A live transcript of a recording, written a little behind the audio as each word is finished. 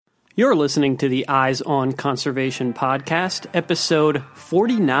You're listening to the Eyes on Conservation podcast, episode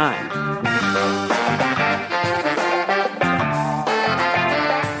 49.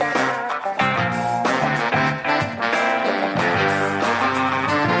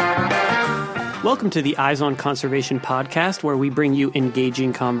 Welcome to the Eyes on Conservation podcast, where we bring you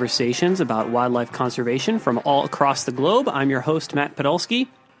engaging conversations about wildlife conservation from all across the globe. I'm your host, Matt Podolsky.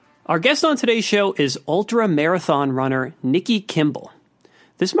 Our guest on today's show is ultra marathon runner Nikki Kimball.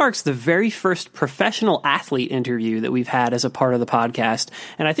 This marks the very first professional athlete interview that we've had as a part of the podcast,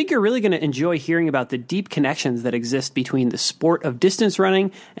 and I think you're really going to enjoy hearing about the deep connections that exist between the sport of distance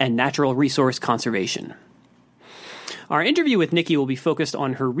running and natural resource conservation. Our interview with Nikki will be focused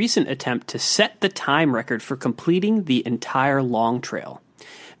on her recent attempt to set the time record for completing the entire long trail.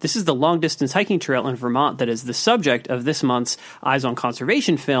 This is the long-distance hiking trail in Vermont that is the subject of this month's Eyes on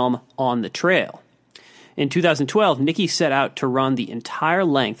Conservation film, On the Trail. In 2012, Nikki set out to run the entire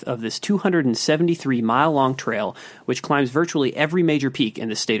length of this 273-mile-long trail, which climbs virtually every major peak in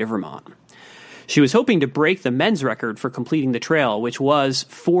the state of Vermont. She was hoping to break the men's record for completing the trail, which was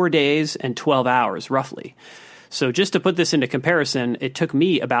 4 days and 12 hours, roughly. So just to put this into comparison, it took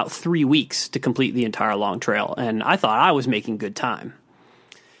me about 3 weeks to complete the entire long trail, and I thought I was making good time.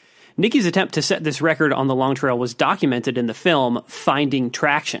 Nikki's attempt to set this record on the long trail was documented in the film Finding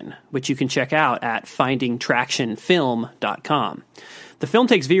Traction, which you can check out at findingtractionfilm.com. The film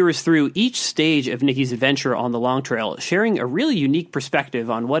takes viewers through each stage of Nikki's adventure on the long trail, sharing a really unique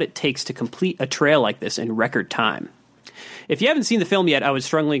perspective on what it takes to complete a trail like this in record time. If you haven't seen the film yet, I would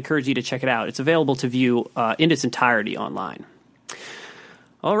strongly encourage you to check it out. It's available to view in its entirety online.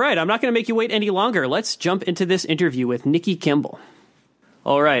 All right, I'm not going to make you wait any longer. Let's jump into this interview with Nikki Kimball.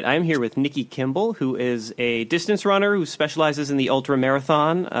 All right, I'm here with Nikki Kimball, who is a distance runner who specializes in the ultra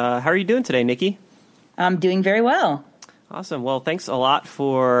marathon. How are you doing today, Nikki? I'm doing very well. Awesome. Well, thanks a lot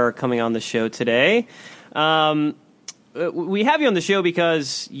for coming on the show today. We have you on the show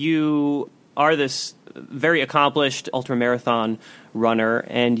because you are this very accomplished ultra marathon runner,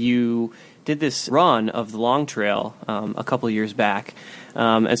 and you did this run of the long trail a couple of years back.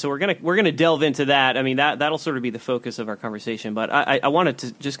 And so we're gonna delve into that. I mean, that'll sort of be the focus of our conversation. But I wanted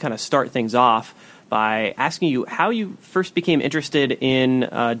to just kind of start things off by asking you how you first became interested in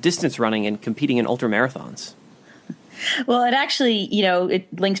distance running and competing in ultra marathons. Well, it actually,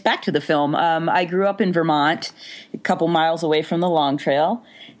 it links back to the film. I grew up in Vermont, a couple miles away from the long trail,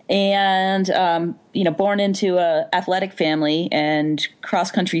 and born into a athletic family, and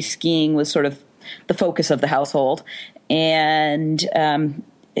cross country skiing was sort of the focus of the household. And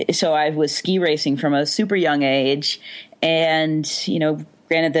so I was ski racing from a super young age. And,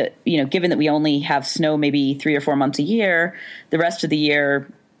 granted that, given that we only have snow maybe 3 or 4 months a year, the rest of the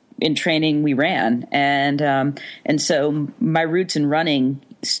year in training we ran. And so my roots in running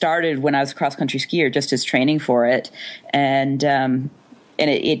started when I was a cross country skier, just as training for it. And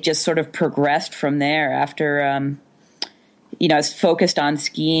it just sort of progressed from there after I was focused on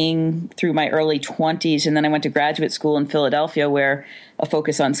skiing through my early 20s, and then I went to graduate school in Philadelphia where a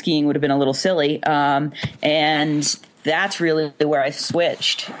focus on skiing would have been a little silly. And that's really where I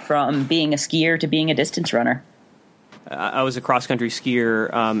switched from being a skier to being a distance runner. I was a cross-country skier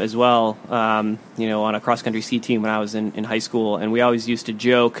as well, on a cross-country ski team when I was in high school, and we always used to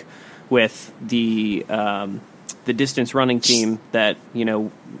joke with the distance running team that,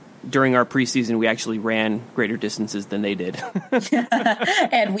 during our preseason, we actually ran greater distances than they did.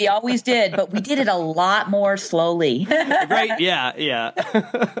 And we always did, but we did it a lot more slowly. Right? Yeah.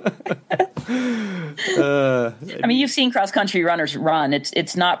 I mean, you've seen cross-country runners run.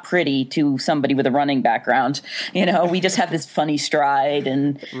 It's not pretty to somebody with a running background. We just have this funny stride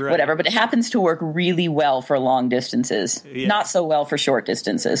and whatever, but it happens to work really well for long distances. Yeah. Not so well for short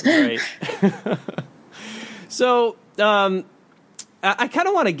distances. Right. So, I kind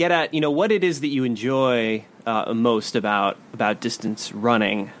of want to get at, what it is that you enjoy most about distance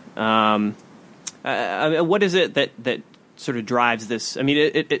running. What is it that sort of drives this? I mean,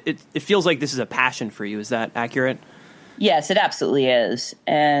 it feels like this is a passion for you. Is that accurate? Yes, it absolutely is.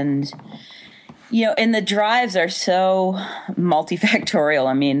 And, and the drives are so multifactorial.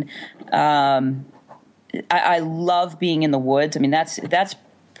 I mean, I love being in the woods. I mean, that's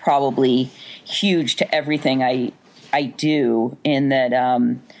probably huge to everything I do, in that,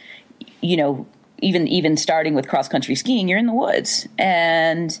 even starting with cross country skiing, you're in the woods.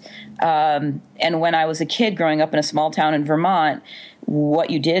 And when I was a kid growing up in a small town in Vermont,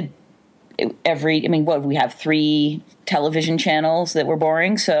 what you did we have 3 television channels that were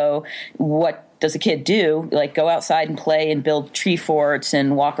boring. So what does a kid do? Like, go outside and play and build tree forts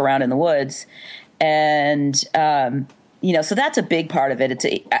and walk around in the woods. And So that's a big part of it.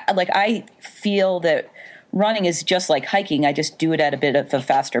 I feel that running is just like hiking. I just do it at a bit of a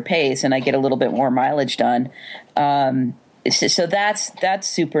faster pace, and I get a little bit more mileage done. So that's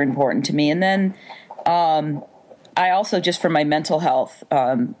super important to me. And then I also, just for my mental health,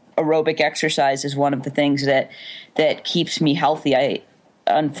 aerobic exercise is one of the things that keeps me healthy. I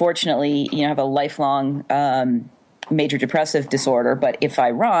unfortunately, have a lifelong major depressive disorder, but if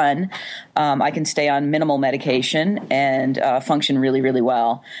I run, I can stay on minimal medication and function really, really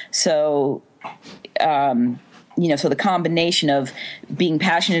well. So, so the combination of being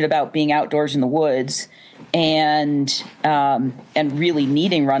passionate about being outdoors in the woods and really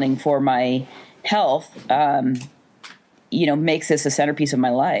needing running for my health, makes this a centerpiece of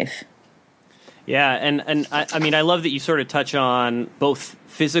my life. Yeah, and I love that you sort of touch on both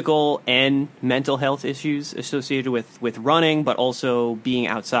physical and mental health issues associated with running, but also being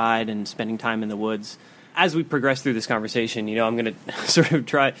outside and spending time in the woods. As we progress through this conversation, I'm going to sort of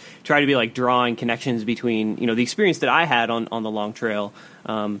try to be like drawing connections between, the experience that I had on the long trail,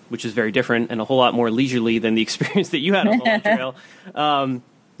 which is very different and a whole lot more leisurely than the experience that you had on the long trail.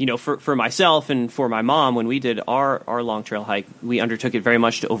 For myself and for my mom, when we did our long trail hike, we undertook it very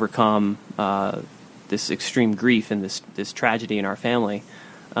much to overcome this extreme grief and this tragedy in our family.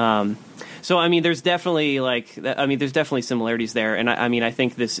 So, there's definitely there's definitely similarities there. And I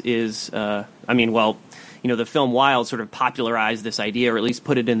think this is, the film Wild sort of popularized this idea, or at least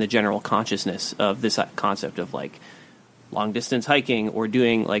put it in the general consciousness of this concept of like long distance hiking or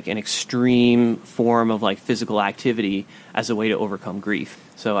doing like an extreme form of like physical activity as a way to overcome grief.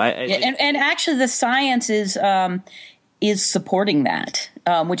 So and actually the science is supporting that,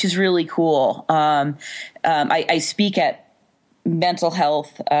 which is really cool. I speak at mental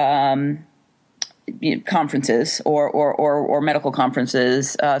health conferences or medical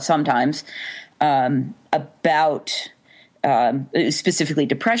conferences sometimes about specifically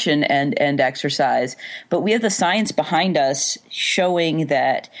depression and exercise. But we have the science behind us showing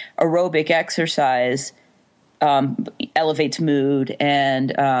that aerobic exercise elevates mood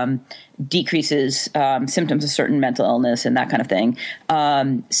and decreases symptoms of certain mental illness and that kind of thing.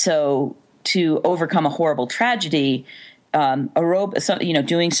 So to overcome a horrible tragedy,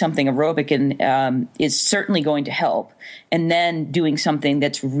 doing something aerobic and is certainly going to help. And then doing something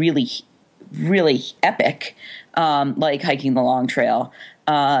that's really, really epic, like hiking the long trail.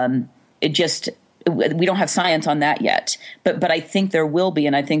 We don't have science on that yet, but I think there will be,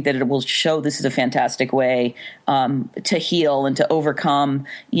 and I think that it will show this is a fantastic way to heal and to overcome,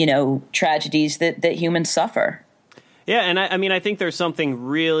 tragedies that humans suffer. Yeah, and I think there's something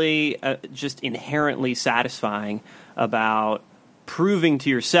really just inherently satisfying about proving to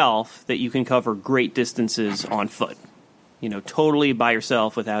yourself that you can cover great distances on foot, totally by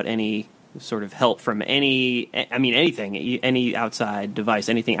yourself without any sort of help from anything, any outside device,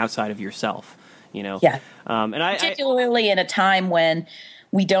 anything outside of yourself, Yeah. And particularly in a time when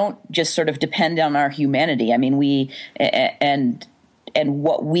we don't just sort of depend on our humanity. And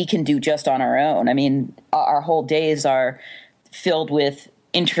what we can do just on our own. Our whole days are filled with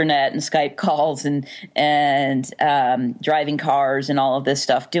internet and Skype calls and driving cars and all of this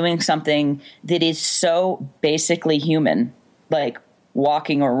stuff, doing something that is so basically human, like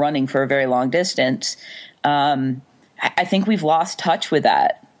walking or running for a very long distance. I think we've lost touch with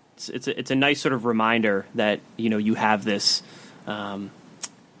that. It's a nice sort of reminder that, you have this,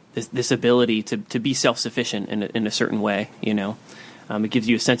 this ability to be self-sufficient in a certain way, It gives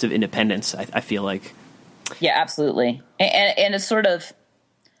you a sense of independence, I feel like. Yeah, absolutely. And it's sort of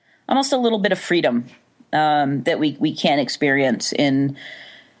almost a little bit of freedom that we can't experience in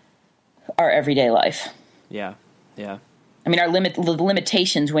our everyday life. Yeah, yeah. The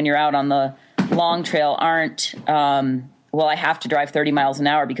limitations when you're out on the long trail aren't, I have to drive 30 miles an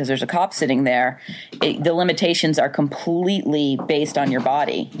hour because there's a cop sitting there. The limitations are completely based on your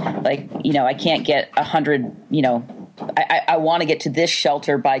body. Like, I can't get 100, I want to get to this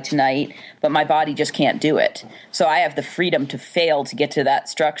shelter by tonight, but my body just can't do it. So I have the freedom to fail to get to that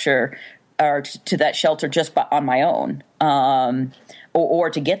structure or to that shelter just on my own, or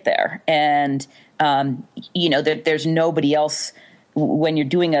to get there. And, there's nobody else when you're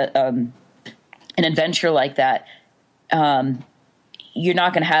doing an adventure like that. You're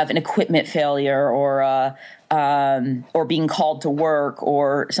not going to have an equipment failure or being called to work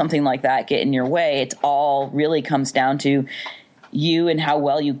or something like that get in your way. It all really comes down to you and how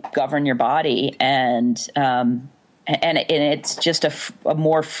well you govern your body. And it's just a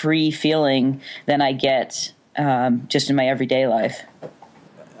more free feeling than I get just in my everyday life.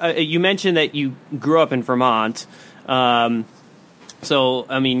 You mentioned that you grew up in Vermont. So,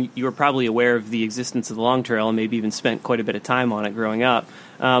 I mean, you were probably aware of the existence of the Long Trail and maybe even spent quite a bit of time on it growing up.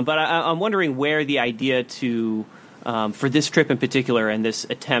 But I'm wondering where the idea for this trip in particular and this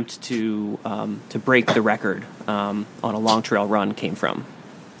attempt to break the record on a long trail run came from.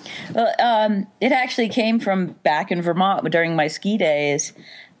 Well, it actually came from back in Vermont during my ski days.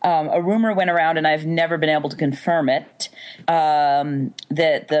 A rumor went around, and I've never been able to confirm it,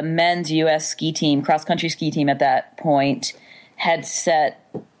 that the men's U.S. ski team, cross-country ski team at that point, had set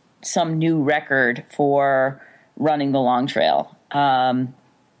some new record for running the Long Trail. And,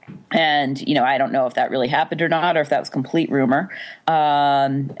 I don't know if that really happened or not, or if that was complete rumor.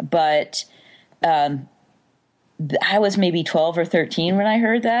 But I was maybe 12 or 13 when I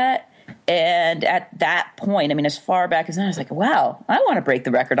heard that. And at that point, I mean, as far back as I was like, wow, I want to break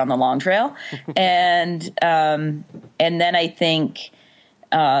the record on the Long Trail. and then I think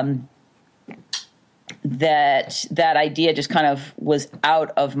that idea just kind of was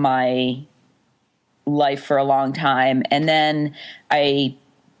out of my life for a long time. And then I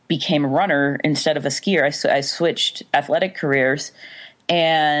became a runner instead of a skier. I switched athletic careers,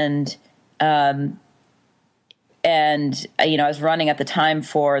 and I was running at the time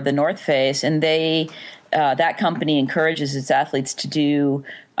for the North Face, and that company encourages its athletes to do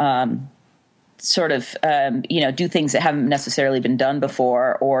do things that haven't necessarily been done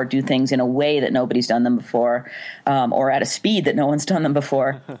before, or do things in a way that nobody's done them before, or at a speed that no one's done them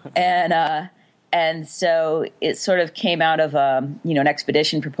before. And so it sort of came out of an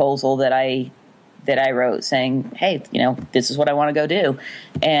expedition proposal that I wrote saying, hey, this is what I want to go do.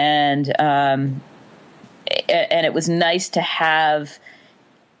 And it was nice to have,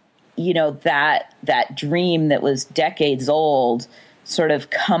 that dream that was decades old sort of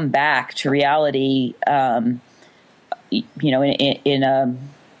come back to reality, in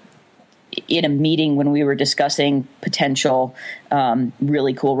a meeting when we were discussing potential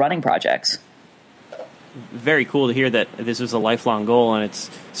really cool running projects. Very cool to hear that this was a lifelong goal, and it's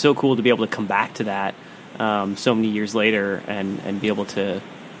so cool to be able to come back to that so many years later and be able to,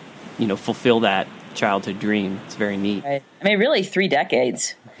 fulfill that childhood dream. It's very neat. Right. I mean, really 3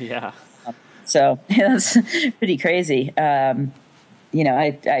 decades. Yeah. So that's pretty crazy. I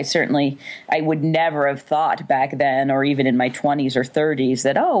would never have thought back then, or even in my 20s or 30s,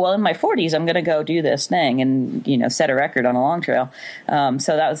 that, in my 40s, I'm going to go do this thing and, set a record on a long trail.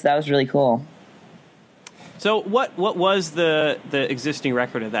 So that was really cool. So what was the existing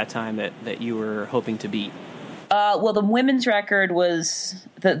record at that time that you were hoping to beat? Well, the women's record was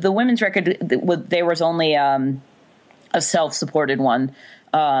the women's record. There was only a self-supported one,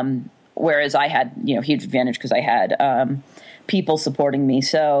 whereas I had huge advantage because I had people supporting me.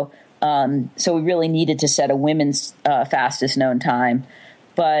 So we really needed to set a women's fastest known time.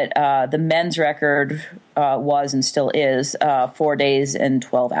 But the men's record was and still is 4 days and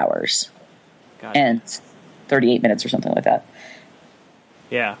 12 hours, and 38 minutes or something like that.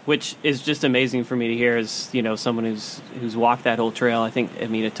 Yeah, which is just amazing for me to hear as, someone who's walked that whole trail.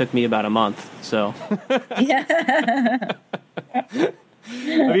 It took me about a month, so. Yeah.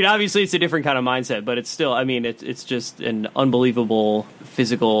 Obviously it's a different kind of mindset, but it's still, it's just an unbelievable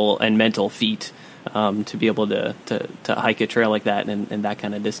physical and mental feat to be able to hike a trail like that in that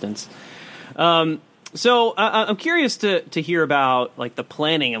kind of distance. So I'm curious to hear about like the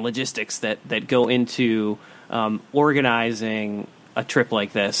planning and logistics that go into organizing a trip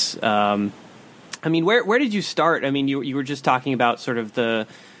like this. Where did you start? You were just talking about sort of the,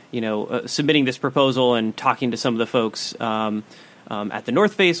 submitting this proposal and talking to some of the folks at the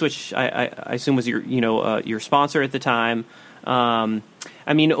North Face, which I assume was your sponsor at the time. What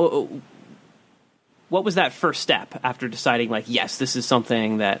was that first step after deciding, like, yes, this is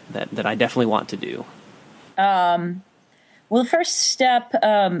something that I definitely want to do? Well, the first step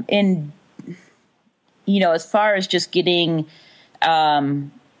as far as just getting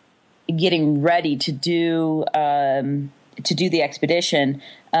ready to do the expedition,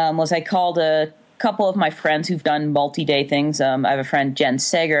 was I called a couple of my friends who've done multi-day things. I have a friend, Jen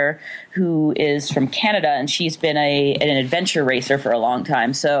Sager, who is from Canada, and she's been an adventure racer for a long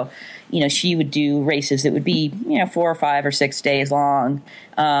time. So, she would do races that would be, 4 or 5 or 6 days long.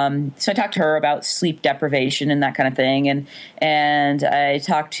 So I talked to her about sleep deprivation and that kind of thing. And I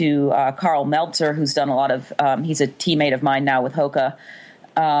talked to Carl Meltzer, who's done a lot of, he's a teammate of mine now with Hoka.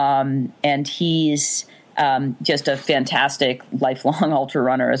 And he's just a fantastic lifelong ultra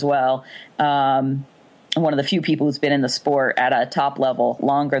runner as well. One of the few people who's been in the sport at a top level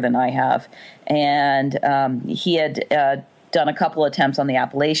longer than I have. And he had done a couple attempts on the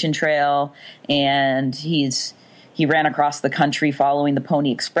Appalachian Trail, and he's he ran across the country following the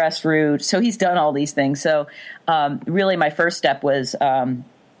Pony Express route. So he's done all these things. So really my first step was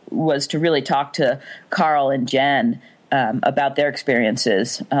to really talk to Carl and Jen about their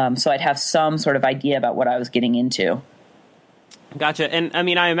experiences. So I'd have some sort of idea about what I was getting into. Gotcha. And I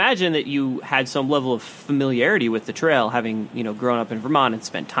mean, I imagine that you had some level of familiarity with the trail, having, grown up in Vermont and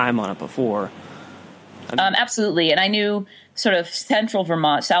spent time on it before. Absolutely. And I knew sort of central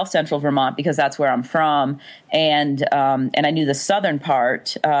Vermont, south central Vermont, because that's where I'm from. And I knew the southern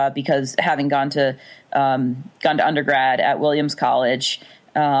part because having gone to undergrad at Williams College,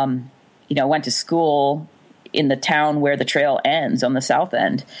 went to school in the town where the trail ends on the south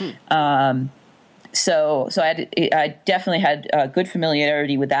end. So I definitely had good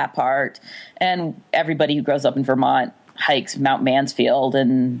familiarity with that part. And everybody who grows up in Vermont hikes Mount Mansfield,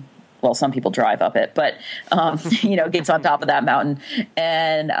 and well, some people drive up it, but gets on top of that mountain.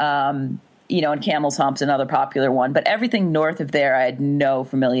 And and Camel's Hump's another popular one. But everything north of there, I had no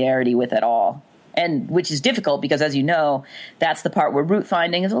familiarity with at all. And which is difficult because, as you know, that's the part where route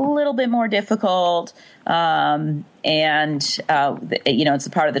finding is a little bit more difficult. It's the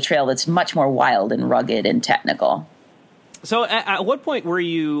part of the trail that's much more wild and rugged and technical. So at what point were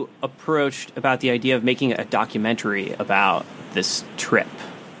you approached about the idea of making a documentary about this trip?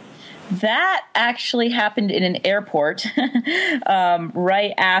 That actually happened in an airport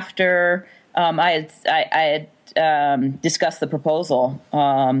right after I had discussed the proposal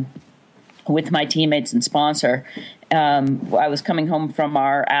with my teammates and sponsor. I was coming home from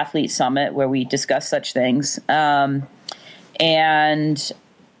our athlete summit where we discussed such things. And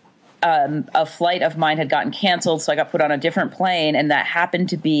a flight of mine had gotten canceled, so I got put on a different plane, and that happened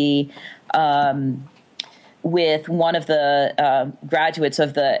to be with one of the graduates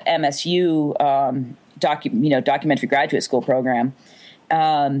of the MSU documentary graduate school program.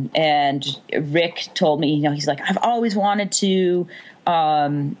 And Rick told me, he's like, I've always wanted to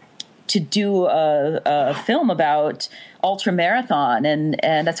do a film about ultra marathon, and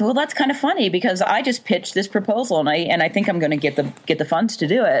I said, well, that's kind of funny because I just pitched this proposal, and I think I'm going to get the funds to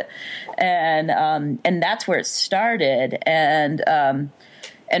do it, and that's where it started.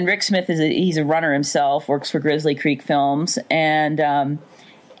 And Rick Smith he's a runner himself, works for Grizzly Creek Films, and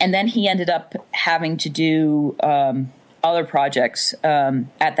then he ended up having to do other projects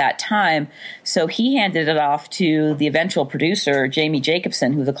at that time. So he handed it off to the eventual producer, Jamie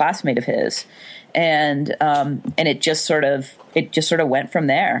Jacobson, who was a classmate of his. And it just sort of went from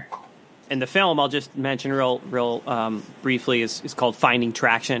there. And the film, I'll just mention real briefly, is called Finding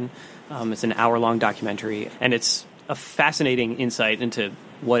Traction. It's an hour-long documentary, and it's a fascinating insight into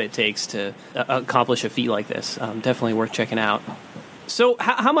what it takes to accomplish a feat like this. Definitely worth checking out. So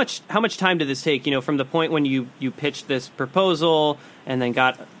how much time did this take? From the point when you pitched this proposal and then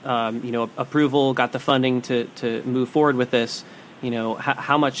got approval, got the funding to move forward with this.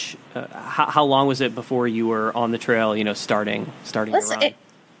 How long was it before you were on the trail? Starting your run.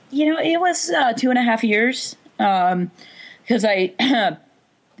 It was 2.5 years because I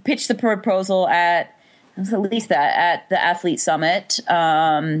pitched the proposal at the athlete summit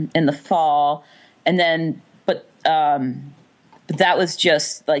in the fall, and then but that was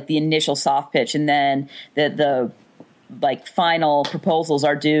just like the initial soft pitch, and then the final proposals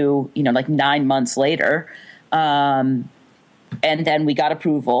are due 9 months later, and then we got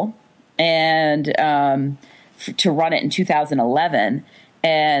approval and to run it in 2011,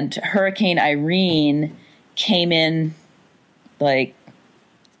 and Hurricane Irene came in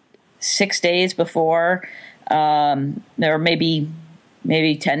 6 days before, or maybe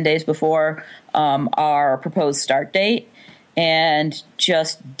 10 days before our proposed start date, and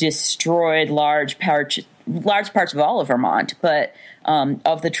just destroyed large parts of all of Vermont, but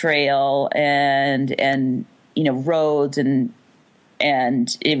of the trail and roads, and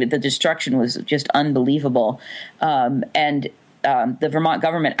the destruction was just unbelievable. And the Vermont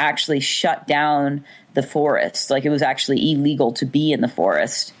government actually shut down the forest. It was actually illegal to be in the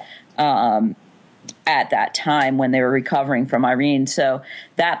forest at that time when they were recovering from Irene. So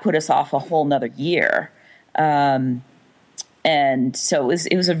that put us off a whole nother year. And so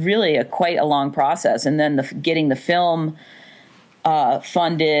it was quite a long process. And then getting the film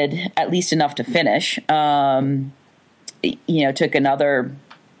funded, at least enough to finish, took another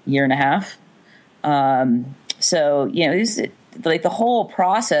year and a half. So it was the whole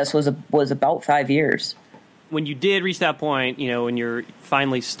process was about 5 years. When you did reach that point, when you're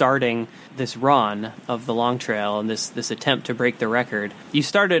finally starting this run of the Long Trail and this attempt to break the record, you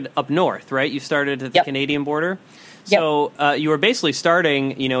started up north, right? You started at the Canadian border. So you were basically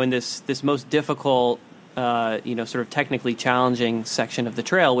starting, in this most difficult, sort of technically challenging section of the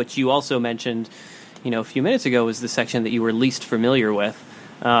trail, which you also mentioned, a few minutes ago was the section that you were least familiar with.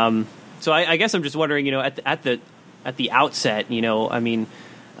 So I guess I'm just wondering, at the outset,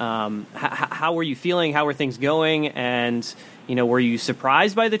 how were you feeling? How were things going? And, were you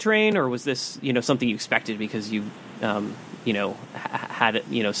surprised by the train, or was this, something you expected because you, had,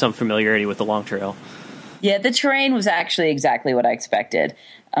 some familiarity with the long trail? Yeah, the terrain was actually exactly what I expected.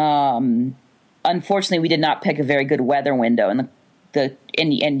 Unfortunately, we did not pick a very good weather window, and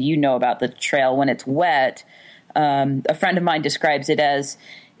and you know about the trail when it's wet. A friend of mine describes it as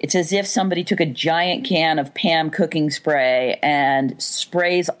it's as if somebody took a giant can of Pam cooking spray and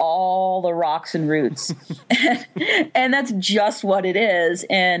sprays all the rocks and roots, and that's just what it is.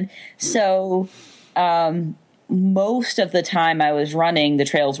 And so, most of the time I was running, the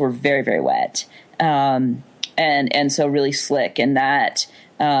trails were very, very wet. And so really slick, and that,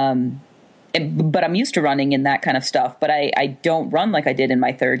 but I'm used to running in that kind of stuff, but I don't run like I did in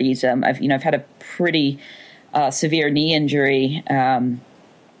my 30s. I've had a pretty, severe knee injury,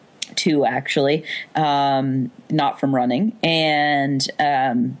 two actually, not from running. And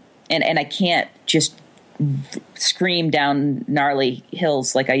I can't just scream down gnarly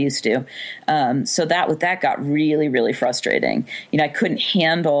hills like I used to. So that got really, really frustrating. I couldn't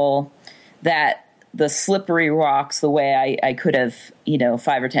handle the slippery rocks the way I could have,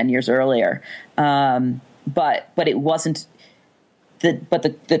 5 or 10 years earlier. But it wasn't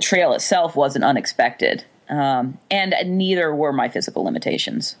the trail itself wasn't unexpected. And neither were my physical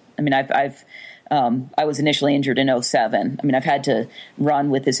limitations. I mean, I was initially injured in 2007. I mean, I've had to run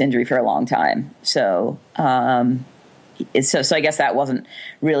with this injury for a long time. So I guess that wasn't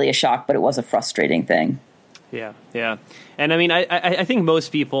really a shock, but it was a frustrating thing. Yeah. Yeah. And I mean, I think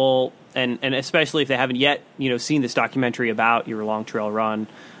most people, and especially if they haven't yet, seen this documentary about your long trail run,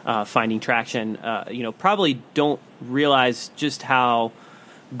 Finding Traction, probably don't realize just how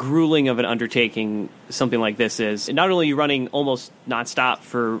grueling of an undertaking something like this is. And not only are you running almost nonstop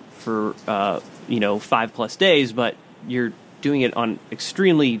for 5+ days, but you're doing it on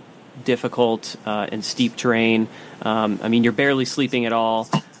extremely difficult and steep terrain. You're barely sleeping at all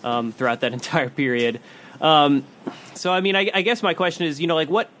throughout that entire period. So, I mean, I guess my question is,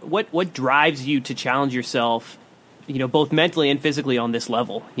 what drives you to challenge yourself, both mentally and physically on this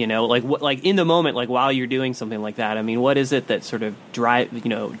level, like in the moment, like while you're doing something like that? I mean, what is it that sort of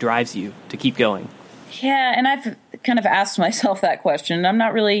drives you to keep going? Yeah. And I've kind of asked myself that question. I'm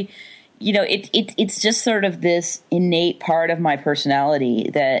not really, it's just sort of this innate part of my personality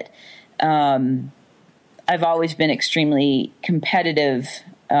that, I've always been extremely competitive,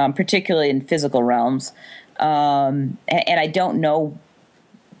 particularly in physical realms. And I don't know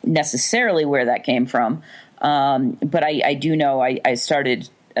necessarily where that came from. But I do know I started,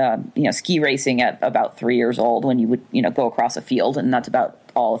 ski racing at about 3 years old when you would, go across a field, and that's about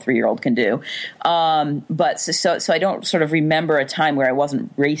all a 3-year-old can do. But so I don't sort of remember a time where I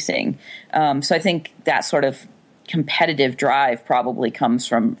wasn't racing. So I think that sort of competitive drive probably comes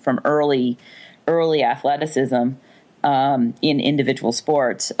from early athleticism, in individual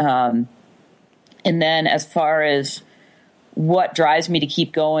sports. And then as far as what drives me to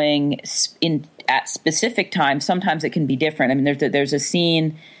keep going at specific times, sometimes it can be different. I mean, there's a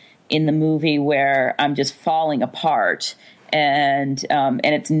scene in the movie where I'm just falling apart, and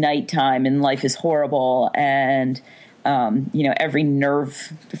it's nighttime and life is horrible, and every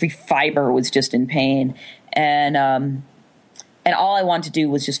nerve, every fiber was just in pain, and all I wanted to do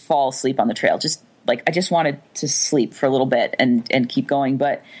was just fall asleep on the trail. I just wanted to sleep for a little bit and keep going.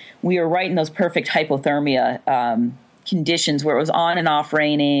 But we were right in those perfect hypothermia conditions where it was on and off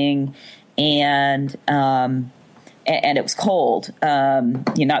raining, and it was cold.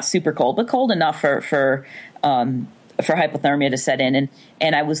 Not super cold, but cold enough for hypothermia to set in.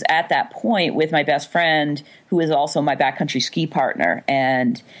 And I was at that point with my best friend, who is also my backcountry ski partner.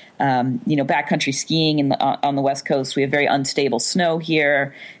 And backcountry skiing on the West Coast, we have very unstable snow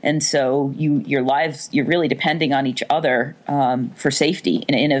here, and so you're really depending on each other for safety.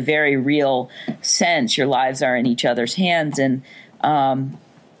 In a very real sense, your lives are in each other's hands, and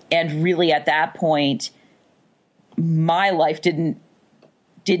really at that point, my life didn't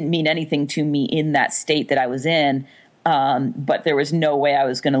mean anything to me in that state that I was in. But there was no way I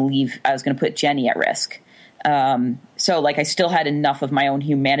was going to leave. I was going to put Jenny at risk. So I still had enough of my own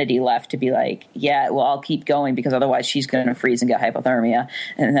humanity left to be like, yeah, well, I'll keep going, because otherwise she's going to freeze and get hypothermia,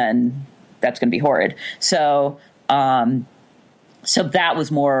 and then that's going to be horrid. So that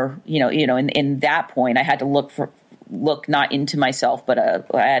was more, in that point I had to look not into myself, but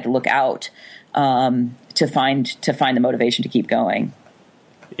I had to look out, to find the motivation to keep going.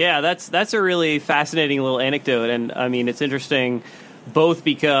 Yeah, that's a really fascinating little anecdote, and I mean, it's interesting both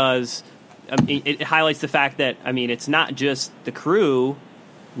because it highlights the fact that, I mean, it's not just the crew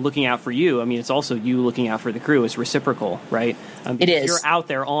looking out for you. I mean, it's also you looking out for the crew. It's reciprocal, right? It is. You're out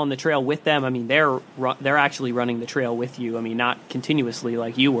there on the trail with them. I mean, they're actually running the trail with you. I mean, not continuously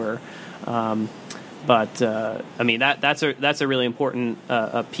like you were, but I mean that's a really important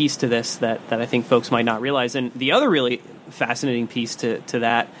piece to this that I think folks might not realize. And the other really fascinating piece to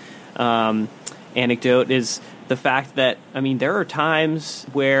that anecdote is the fact that, I mean, there are times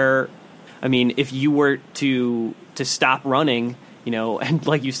where, I mean, if you were to stop running, you know, and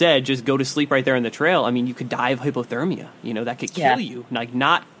like you said, just go to sleep right there on the trail, I mean, you could die of hypothermia. You know, that could kill you. Like,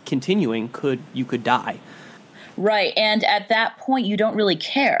 not continuing, you could die. Right. And at that point, you don't really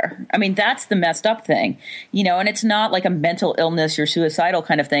care. I mean, that's the messed up thing, you know, and it's not like a mental illness or suicidal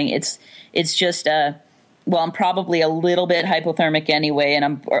kind of thing. It's just, well, I'm probably a little bit hypothermic anyway, and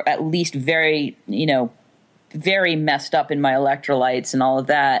I'm or at least very, you know, very messed up in my electrolytes and all of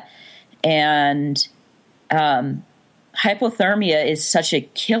that. And hypothermia is such a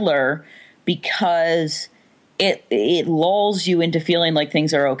killer because it lulls you into feeling like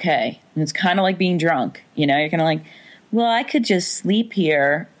things are okay. And it's kind of like being drunk. You know, you're kind of like, well, I could just sleep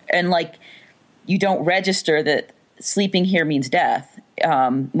here. And like, you don't register that sleeping here means death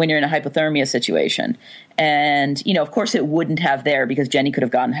when you're in a hypothermia situation. And, you know, of course it wouldn't have there because Jenny could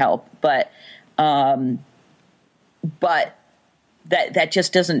have gotten help. But that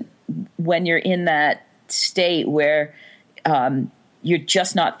just doesn't, when you're in that state where you're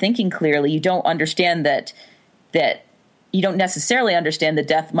just not thinking clearly, you don't understand that you don't necessarily understand that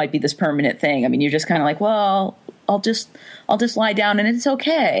death might be this permanent thing. I mean, you're just kind of like, well, I'll just lie down and it's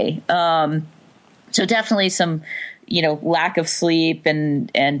okay. So definitely some, you know, lack of sleep and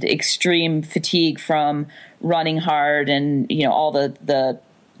extreme fatigue from running hard and, you know, all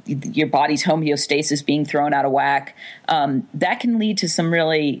your body's homeostasis being thrown out of whack. That can lead to some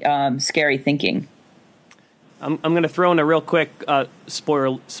really scary thinking. I'm going to throw in a real quick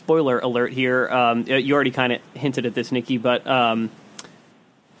spoiler alert here. You already kind of hinted at this, Nikki, but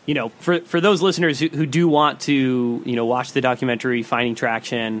you know, for those listeners who do want to, you know, watch the documentary Finding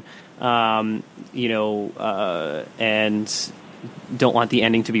Traction, you know, and don't want the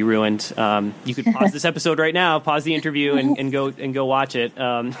ending to be ruined, you could pause this episode right now, pause the interview, and go watch it,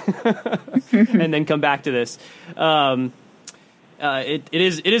 and then come back to this. It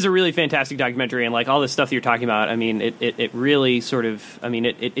is a really fantastic documentary, and like all the stuff that you're talking about, I mean, it really sort of, I mean,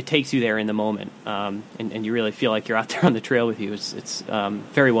 it takes you there in the moment, and you really feel like you're out there on the trail with you. It's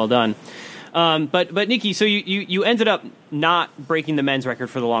very well done. But Nikki, so you ended up not breaking the men's record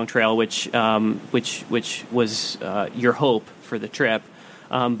for the long trail, which was your hope for the trip.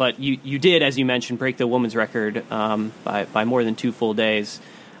 But you did, as you mentioned, break the women's record by more than 2 full days.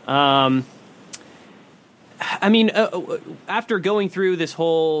 I mean, after going through this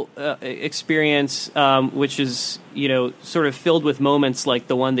whole experience, which is, you know, sort of filled with moments like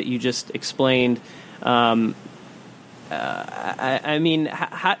the one that you just explained, I mean,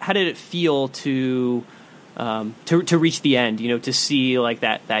 how did it feel to reach the end? You know, to see like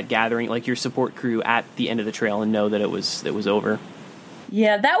that gathering, like your support crew at the end of the trail, and know that it was over.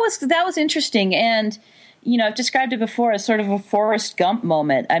 Yeah, that was interesting, and you know, I've described it before as sort of a Forrest Gump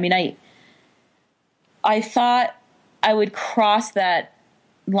moment. I mean, I thought I would cross that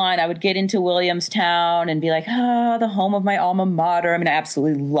line. I would get into Williamstown and be like, the home of my alma mater. I mean, I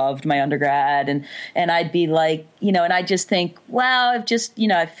absolutely loved my undergrad. And I'd be like, you know, and I just think, wow, I've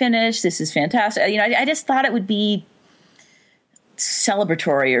finished. This is fantastic. You know, I just thought it would be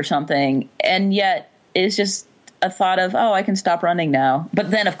celebratory or something. And yet it's just a thought of, I can stop running now. But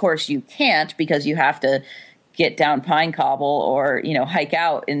then, of course, you can't, because you have to get down pine cobble or, you know, hike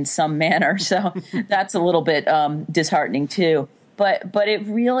out in some manner. So that's a little bit disheartening too. But it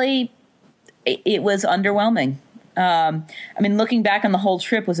really, it was underwhelming. I mean, looking back on the whole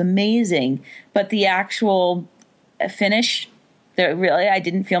trip was amazing, but the actual finish, really, I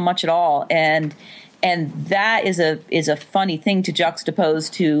didn't feel much at all. And that is a funny thing to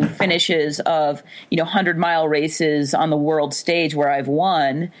juxtapose to finishes of, you know, 100-mile races on the world stage where I've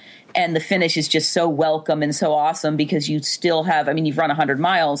won. And the finish is just so welcome and so awesome because you still have, I mean, you've run 100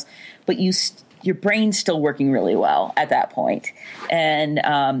 miles, but your brain's still working really well at that point. And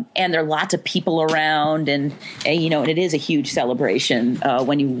there are lots of people around and you know, and it is a huge celebration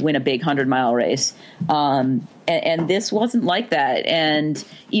when you win a big 100-mile race. And this wasn't like that. And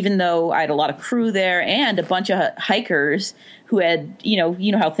even though I had a lot of crew there and a bunch of hikers who had, you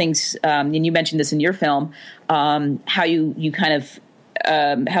know how things, and you mentioned this in your film, how you kind of,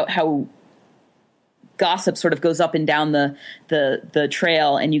 how gossip sort of goes up and down the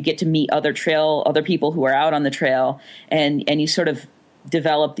trail, and you get to meet other people who are out on the trail, and you sort of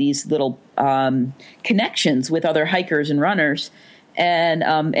develop these little connections with other hikers and runners.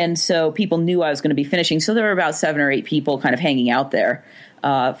 And so people knew I was going to be finishing. So there were about 7 or 8 people kind of hanging out there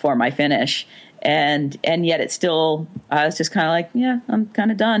for my finish. And yet it's still, I was just kind of like, yeah, I'm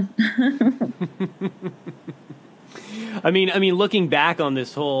kind of done. I mean, looking back on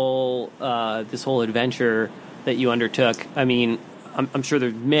this whole adventure that you undertook, I mean, I'm sure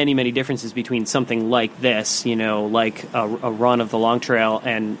there's many, many differences between something like this, like a run of the Long Trail,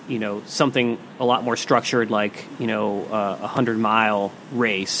 and something a lot more structured, like a 100-mile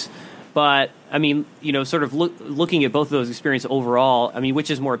race. But I mean, sort of looking at both of those experiences overall, I mean,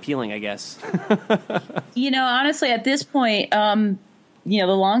 which is more appealing, I guess? Honestly, at this point, the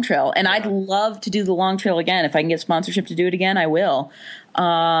Long Trail, and I'd love to do the Long Trail again. If I can get sponsorship to do it again, I will,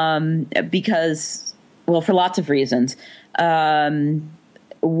 because, well, for lots of reasons. One,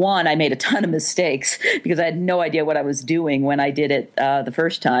 I made a ton of mistakes because I had no idea what I was doing when I did it the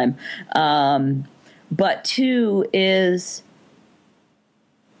first time. But two is,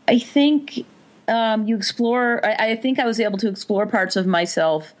 I think you explore. I think I was able to explore parts of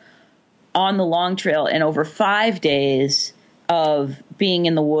myself on the Long Trail, and over 5 days of being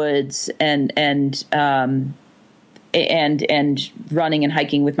in the woods and running and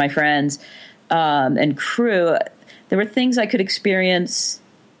hiking with my friends and crew. There were things I could experience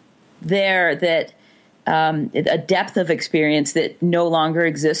there that a depth of experience that no longer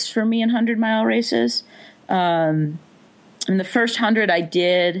exists for me in 100-mile races. And the first 100 I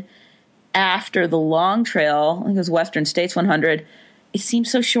did after the Long Trail, I think it was Western States 100, it seemed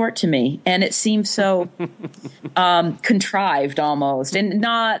so short to me, and it seemed so contrived almost. And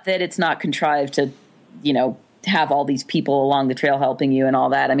not that it's not contrived to, have all these people along the trail helping you and all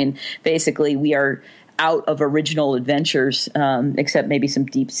that. I mean, basically we are out of original adventures, except maybe some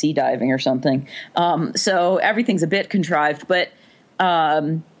deep sea diving or something. So everything's a bit contrived, but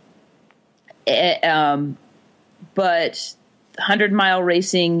 100-mile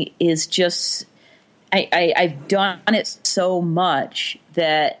racing is just, I've done it so much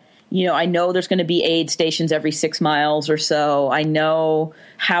that, I know there's going to be aid stations every 6 miles or so. I know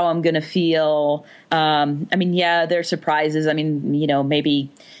how I'm going to feel. There's surprises. I mean,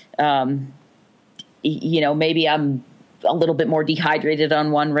 maybe I'm a little bit more dehydrated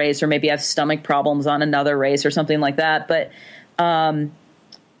on one race, or maybe I have stomach problems on another race or something like that. But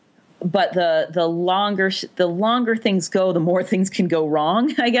the longer things go, the more things can go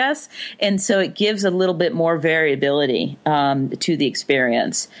wrong, I guess. And so it gives a little bit more variability to the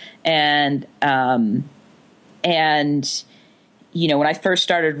experience. And when I first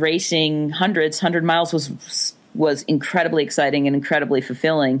started racing 100 miles was incredibly exciting and incredibly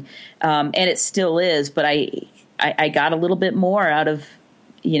fulfilling. And it still is, but I got a little bit more out of,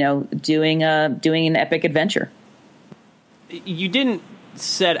 doing an epic adventure. You didn't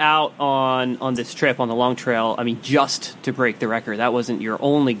set out on this trip on the Long Trail, I mean, just to break the record. That wasn't your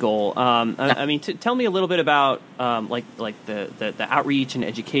only goal. Tell me a little bit about like the outreach and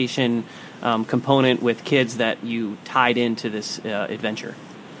education component with kids that you tied into this adventure.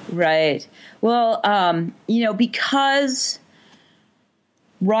 Right. Well, because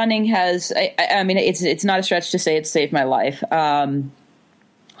running has, it's not a stretch to say it's saved my life. I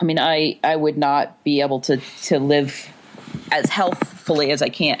would not be able to live as healthfully as I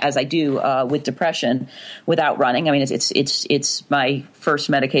do with depression without running. I mean, it's my first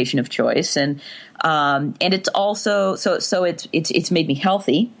medication of choice, and it's also so it's made me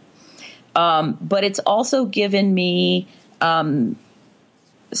healthy, but it's also given me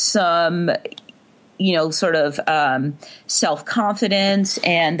some sort of self-confidence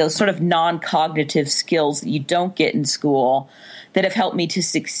and those sort of non-cognitive skills that you don't get in school that have helped me to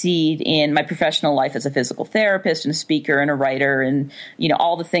succeed in my professional life as a physical therapist and a speaker and a writer, and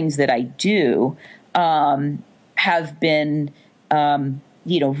all the things that I do have been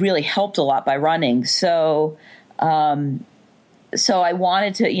really helped a lot by running. So I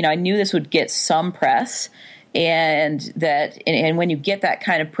wanted to, I knew this would get some press, and when you get that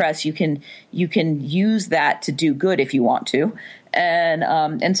kind of press, you can use that to do good if you want to.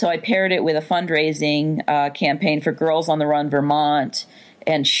 And so I paired it with a fundraising campaign for Girls on the Run Vermont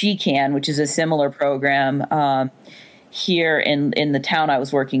and She Can, which is a similar program here in the town I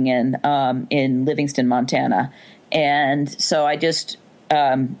was working in Livingston, Montana. And so I just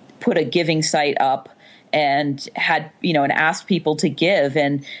put a giving site up and had, and asked people to give.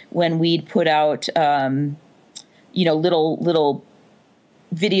 And when we'd put out, little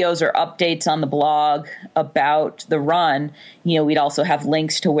videos or updates on the blog about the run, we'd also have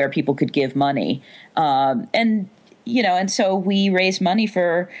links to where people could give money. And so we raised money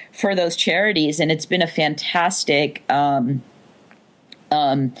for those charities, and it's been a fantastic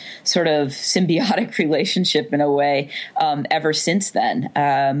sort of symbiotic relationship in a way ever since then.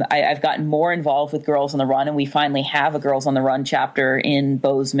 I've gotten more involved with Girls on the Run, and we finally have a Girls on the Run chapter in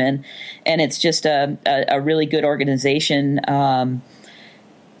Bozeman, and it's just a really good organization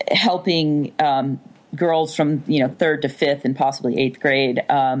helping girls from 3rd to 5th and possibly 8th grade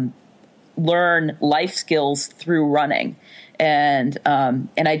learn life skills through running, and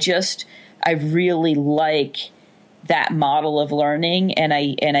I really like that model of learning, and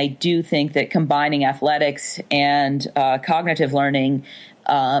I do think that combining athletics and cognitive learning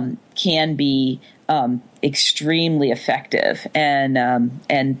can be extremely effective. And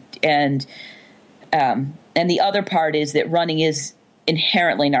the other part is that running is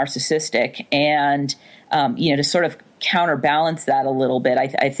inherently narcissistic, and to sort of counterbalance that a little bit,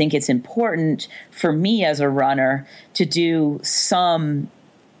 I think it's important for me as a runner to do some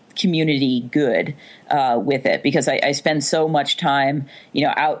community good with it, because I spend so much time,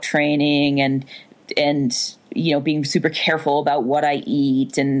 out training and being super careful about what I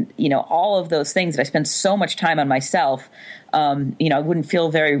eat, and all of those things that I spend so much time on myself. I wouldn't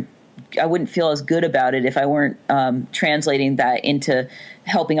feel as good about it if I weren't translating that into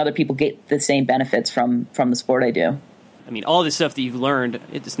helping other people get the same benefits from the sport I do. I mean, all this stuff that you've learned,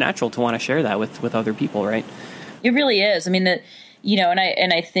 it's natural to want to share that with other people, right? It really is. I mean,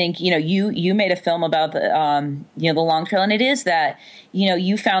 and I think, you made a film about the long trail, and it is that,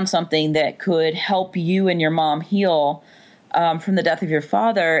 you found something that could help you and your mom heal from the death of your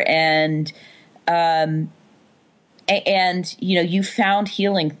father. And you found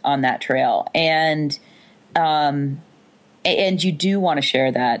healing on that trail, and you do want to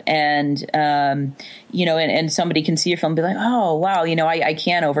share that. And, and somebody can see your film and be like, oh, wow, I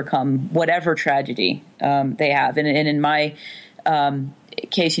can overcome whatever tragedy they have. And in my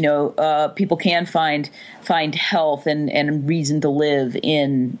case, people can find health and reason to live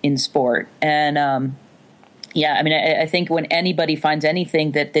in sport. And I think when anybody finds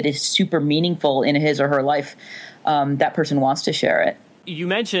anything that is super meaningful in his or her life, that person wants to share it. You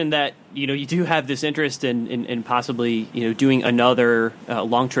mentioned that you do have this interest in possibly doing another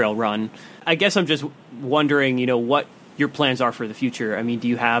long trail run. I guess I'm just wondering what your plans are for the future. I mean, do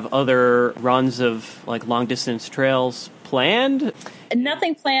you have other runs of like long distance trails planned?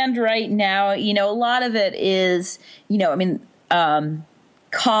 Nothing planned right now. A lot of it is,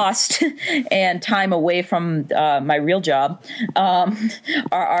 cost and time away from my real job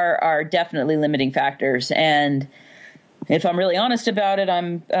are definitely limiting factors. And if I'm really honest about it,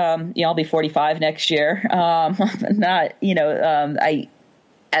 I'll be 45 next year.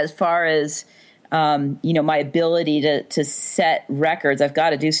 As far as my ability to set records, I've got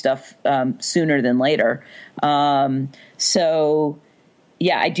to do stuff sooner than later. So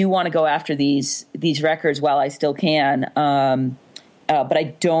yeah, I do want to go after these records while I still can. But I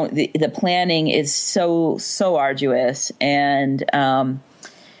don't. The planning is so arduous, and I'm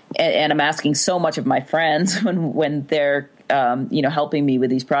asking so much of my friends when they're helping me with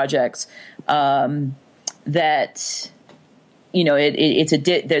these projects that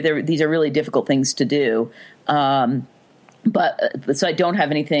these are really difficult things to do. But so I don't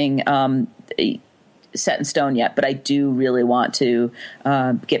have anything set in stone yet. But I do really want to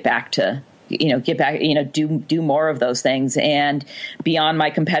get back, do more of those things. And beyond my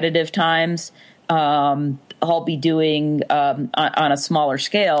competitive times, I'll be doing on a smaller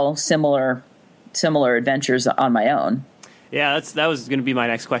scale, similar adventures on my own. Yeah, that was going to be my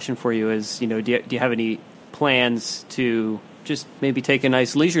next question for you is, do you have any plans to just maybe take a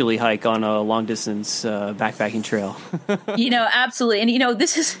nice leisurely hike on a long distance backpacking trail? Absolutely. And,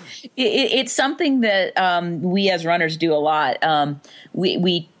 it's something that we as runners do a lot.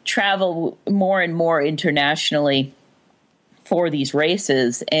 We travel more and more internationally for these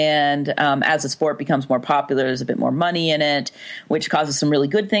races. And as the sport becomes more popular, there's a bit more money in it, which causes some really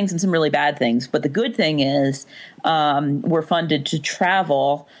good things and some really bad things. But the good thing is we're funded to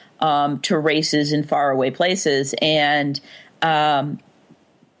travel to races in faraway places. And often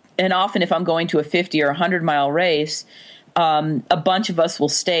if I'm going to a 50 or 100 mile race, a bunch of us will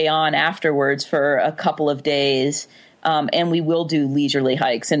stay on afterwards for a couple of days, and we will do leisurely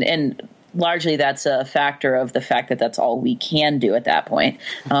hikes. And largely that's a factor of the fact that that's all we can do at that point,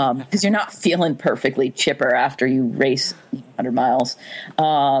 because you're not feeling perfectly chipper after you race 100 miles.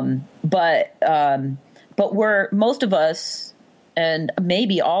 But most of us, and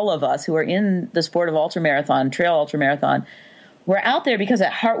maybe all of us who are in the sport of ultramarathon, trail ultramarathon, we're out there because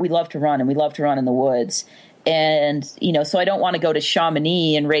at heart we love to run, and we love to run in the woods. And, so I don't want to go to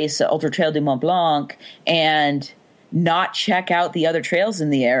Chamonix and race Ultra Trail du Mont Blanc and not check out the other trails in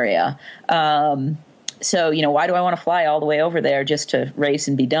the area. So, why do I want to fly all the way over there just to race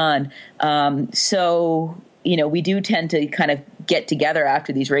and be done? So, we do tend to kind of get together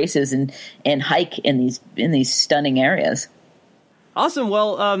after these races and hike in these stunning areas. Awesome.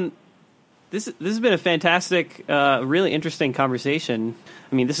 Well, this has been a fantastic, really interesting conversation.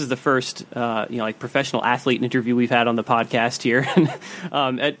 I mean, this is the first, professional athlete interview we've had on the podcast here.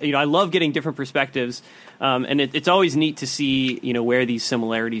 I love getting different perspectives, and it's always neat to see, where these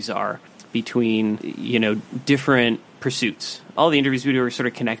similarities are between, different pursuits. All the interviews we do are sort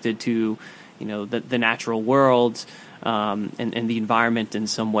of connected to, the natural world and the environment in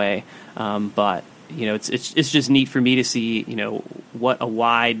some way. But it's just neat for me to see, what a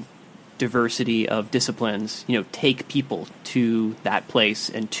wide diversity of disciplines, take people to that place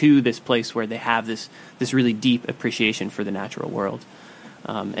and to this place where they have this really deep appreciation for the natural world.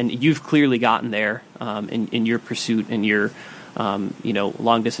 And you've clearly gotten there in your pursuit and your,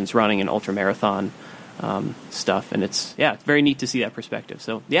 long distance running and ultra marathon stuff. And it's very neat to see that perspective.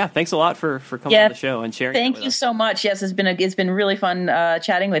 So thanks a lot for coming on the show and sharing. Thank you so much. Yes, it's been really fun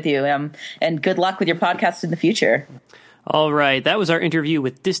chatting with you. And good luck with your podcast in the future. All right, that was our interview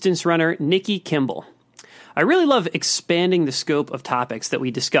with distance runner Nikki Kimball. I really love expanding the scope of topics that we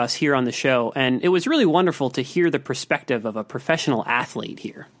discuss here on the show, and it was really wonderful to hear the perspective of a professional athlete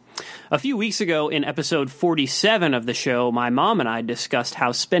here. A few weeks ago in episode 47 of the show, my mom and I discussed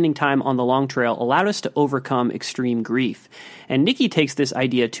how spending time on the long trail allowed us to overcome extreme grief. And Nikki takes this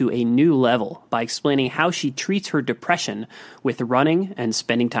idea to a new level by explaining how she treats her depression with running and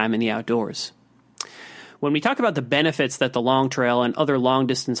spending time in the outdoors. When we talk about the benefits that the long trail and other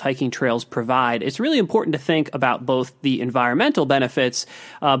long-distance hiking trails provide, it's really important to think about both the environmental benefits,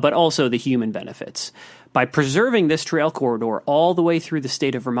 but also the human benefits. By preserving this trail corridor all the way through the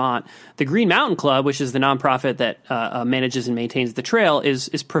state of Vermont, the Green Mountain Club, which is the nonprofit that manages and maintains the trail,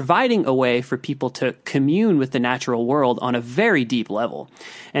 is providing a way for people to commune with the natural world on a very deep level.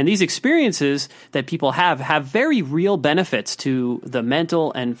 And these experiences that people have very real benefits to the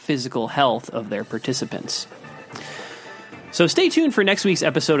mental and physical health of their participants. So stay tuned for next week's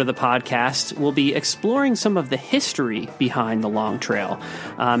episode of the podcast. We'll be exploring some of the history behind the Long Trail,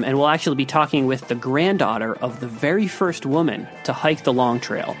 and we'll actually be talking with the granddaughter of the very first woman to hike the Long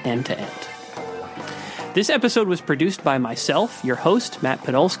Trail end to end. This episode was produced by myself, your host, Matt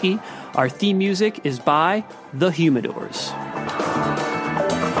Podolsky. Our theme music is by The Humidors.